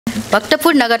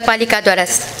भक्तपुर नगरपालिकाद्वारा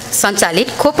सञ्चालित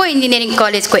खोपो इन्जिनियरिङ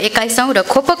कलेजको 21औं र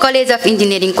खोपो कलेज अफ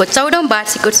इन्जिनियरिङको 14औं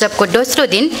वार्षिक उत्सवको दोस्रो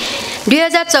दिन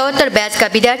 2074 ब्याचका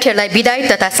विद्यार्थीहरूलाई विदाई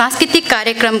तथा सांस्कृतिक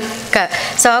कार्यक्रमका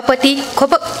सभापति,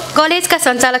 खोपो कलेजका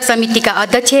सञ्चालक समितिका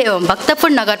अध्यक्ष एवं भक्तपुर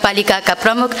नगरपालिकाका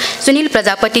प्रमुख सुनिल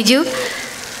प्रजापतिज्यू,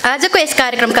 आजको यस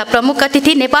कार्यक्रमका प्रमुख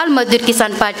अतिथि नेपाल मजदुर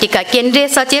किसान पार्टीका केन्द्रीय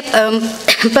सचिव एवं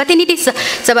प्रतिनिधि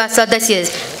सभा सदस्य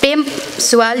प्रेम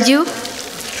सुवालज्यू,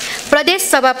 प्रदेश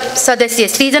सभा सदस्य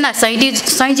सृजना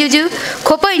सैज्यूज्यू,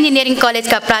 खोपो इन्जिनियरिङ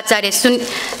कलेजका प्राचार्य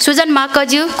सुजन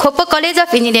माकज्यू, खोपो कलेज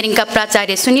अफ इन्जिनियरिङका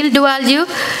प्राचार्य सुनिल दुवालज्यू,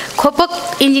 खोपो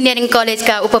इन्जिनियरिङ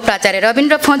कलेजका उपप्राचार्य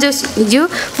रविन्द्र फौजज्यू,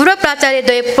 पूर्व प्राचार्य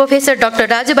द्वय professor doctor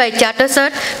राजुभाइ chatter sir,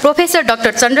 professor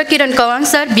doctor Chandrakiran कवाङ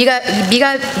sir,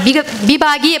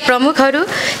 विभागीय प्रमुखहरू,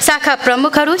 शाखा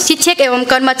प्रमुखहरू, शिक्षक एवं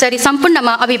कर्मचारी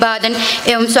सम्पूर्णमा अभिवादन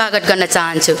एवं स्वागत गर्न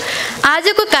चाहन्छु।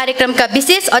 आजको कार्यक्रमका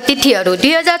विशेष अतिथिहरू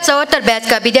 2074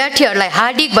 ब्याचका विद्यार्थीहरूलाई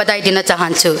हार्दिक बधाई दिन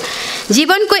चाहन्छु।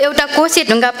 जीवनको एउटा कोसे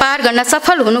ढुङ्गा पार गर्न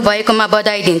सफल हुनुभएकोमा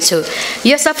बधाई दिन्छु।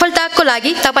 यो सफलताको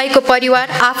लागि तपाईको परिवार,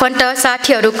 आफन्त,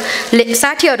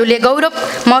 साथीहरूले गौरव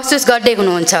महसुस गर्दै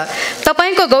हुनुहुन्छ।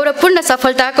 तपाईको गौरवपूर्ण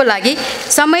सफलताको लागि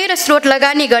समय र स्रोत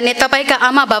लगानी गर्ने तपाईका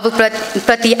आमा बाबु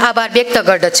प्रति आभार व्यक्त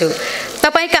गर्दछु।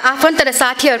 तपाईका आफन्त र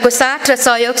साथीहरूको साथ र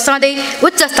सहयोग सधैँ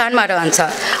उच्च स्थानमा रहन्छ।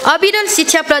 अविरल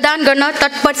शिक्षा प्रदान गर्न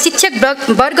तत्पर शिक्षक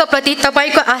वर्गप्रति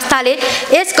तपाईको आस्थाले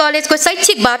यस कलेजको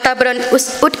शैक्षिक वातावरण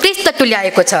उत्कृष्ट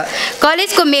तुल्याएको छ।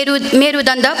 कलेजको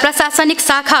मेरुदण्ड प्रशासनिक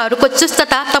शाखाहरूको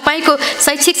चुस्तता तपाईको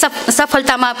शैक्षिक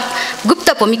सफलतामा गुप्त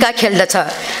भूमिका खेल्दछ।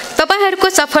 तपाईहरूको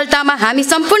सफलतामा हामी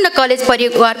सम्पूर्ण कलेज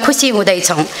परिवार खुसी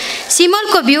हुँदैछौँ।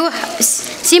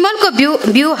 सिमलको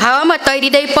बिउ हावामा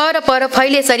तैरिँदै पर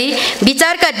फैलेसरी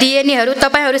विचारका डिएनएहरू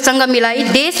तपाईहरूसँग मिलाई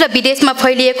देश र विदेशमा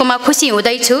फैलिएकोमा खुसी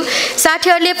हुँदैछु।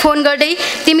 साथीहरूले फोन गर्दै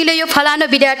तिमीले यो फलानो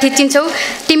विद्यार्थी चिन्छौ,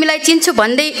 तिमीलाई चिन्छु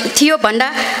भन्दै थियो भन्दा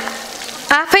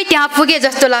आफै त्यहाँ पुगे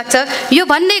जस्तो लाग्छ। यो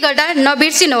भन्दै गर्दा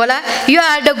नबिर्सिनु होला, you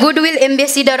are the goodwill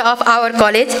ambassador of our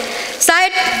college.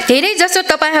 सायद धेरै जसो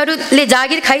तपाईहरूले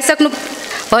जागिर खाइसक्नु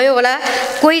भयो होला,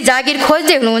 कोही जागिर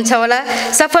खोज्दै हुनुहुन्छ होला,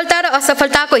 सफलता र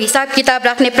असफलताको हिसाब किताब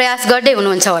राख्ने प्रयास गर्दै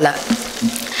हुनुहुन्छ होला।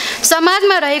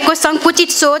 समाजमा रहेको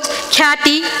संकुचित सोच,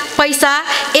 ख्याति, पैसा,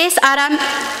 ऐस आराम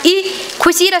यी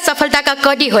खुसी र सफलताका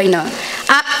कडी होइन।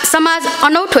 समाज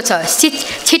अनौठो छ,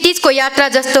 क्षितिजको यात्रा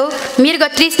जस्तो, मृग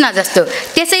तृष्णा जस्तो।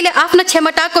 त्यसैले आफ्नो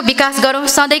क्षमताको विकास गरौँ,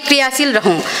 सधैँ क्रियाशील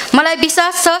रहौँ। मलाई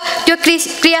विश्वास छ त्यो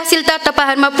क्रियाशीलता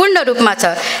तपाईहरुमा पूर्ण रूपमा छ।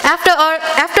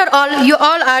 After all you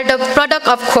all are the product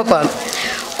of खोपो।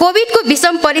 कोभिडको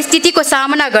विषम परिस्थितिको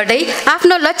सामना गर्दै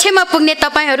आफ्नो लक्ष्यमा पुग्ने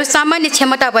तपाईहरू सामान्य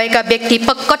क्षमता भएका व्यक्ति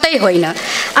कतै होइन।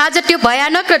 आज त्यो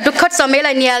भयानक र दुःखद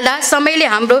समयलाई निहाल्दा समयले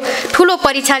हाम्रो ठूलो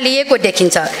परीक्षा लिएको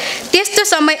देखिन्छ। त्यस्तो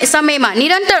समयमा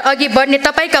निरन्तर अघि बढ्ने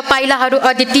तपाईका पाइलाहरू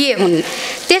अद्वितीय हुन्।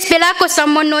 त्यस बेलाको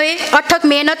समन्वय, अथक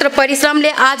मेहनत र परिश्रमले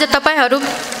आज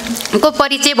तपाईहरूको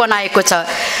परिचय बनाएको छ,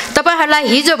 तपाईहरूलाई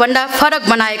हिजो भन्दा फरक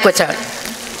बनाएको छ।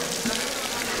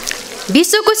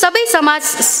 विश्वको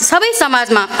सबै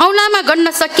समाजमा औँलामा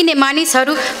गन्न सकिने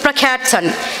मानिसहरू प्रख्यात छन्।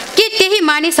 के त्यही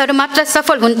मानिसहरू मात्र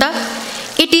सफल हुन् त?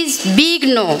 It is big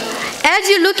no. As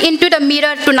you look into the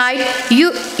mirror tonight,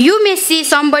 you may see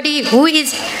somebody who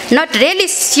is not really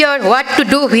sure what to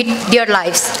do with their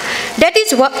lives. That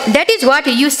is what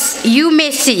you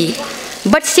may see.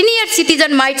 But senior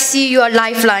citizen might see your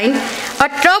lifeline. A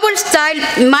troubled child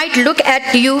might look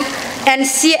at you and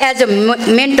see as a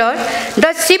mentor.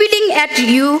 The sibling at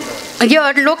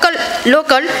your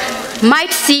local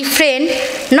might see friend.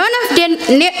 None of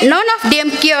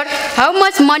them care how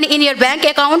much money in your bank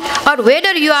account, or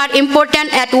whether you are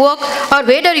important at work, or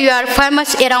whether you are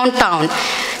famous around town.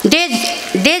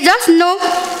 They just know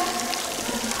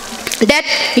that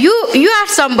you are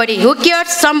somebody who cares,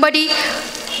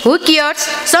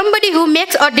 somebody who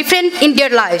makes a difference in their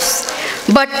lives.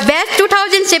 But batch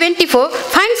 2074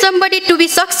 find somebody to be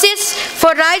success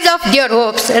for rise of their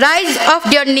hopes, rise of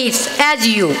their needs as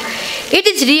you. It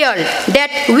is real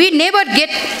that we never get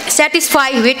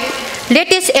satisfied with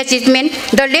latest achievement,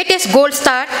 the latest gold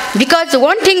star, because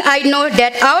one thing I know,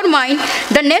 that our mind,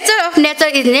 the nature of nature,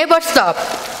 is never stop.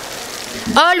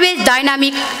 Always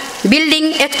dynamic,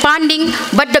 building, expanding,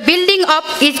 but the building up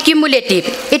is cumulative.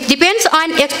 It depends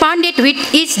on expanded with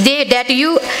each day that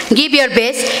you give your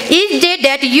best, each day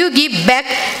that you give back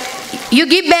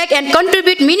and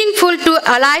contribute meaningful to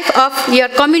a life of your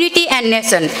community and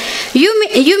nation. You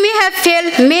may have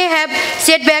failed, may have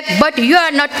setback, but you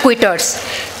are not quitters.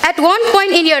 At one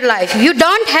point in your life, you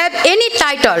don't have any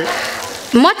title,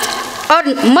 much or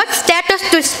much status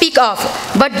to speak of,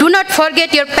 but do not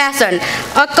forget your passion,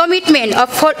 a commitment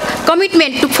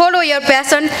to follow your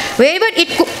passion, wherever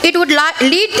it would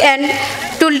lead, and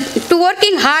to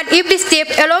working hard every step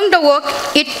along the walk.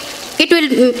 It will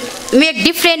make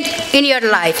difference in your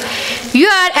life. You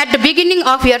are at the beginning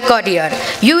of your career.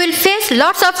 You will face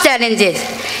lots of challenges.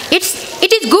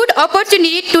 It is good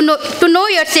opportunity to know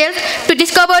yourself, to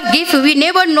discover gifts we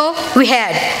never know we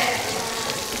had,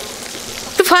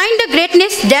 to find the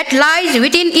greatness that lies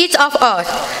within each of us.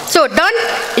 So don't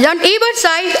ever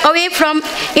shy away from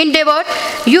endeavor.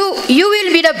 You will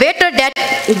be the better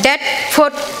that for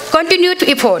continued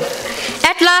effort.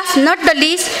 At last, not the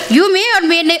least, you may or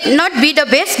may not be the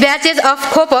best batches of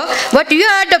Khopa, but you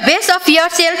are the best of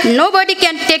yourself. Nobody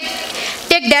can take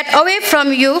that away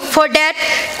from you. For that,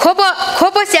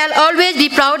 Khopa shall always be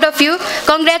proud of you.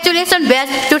 Congratulations,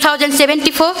 batch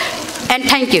 2074, and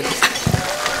thank you.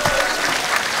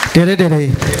 धेरै धेरै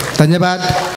धन्यवाद।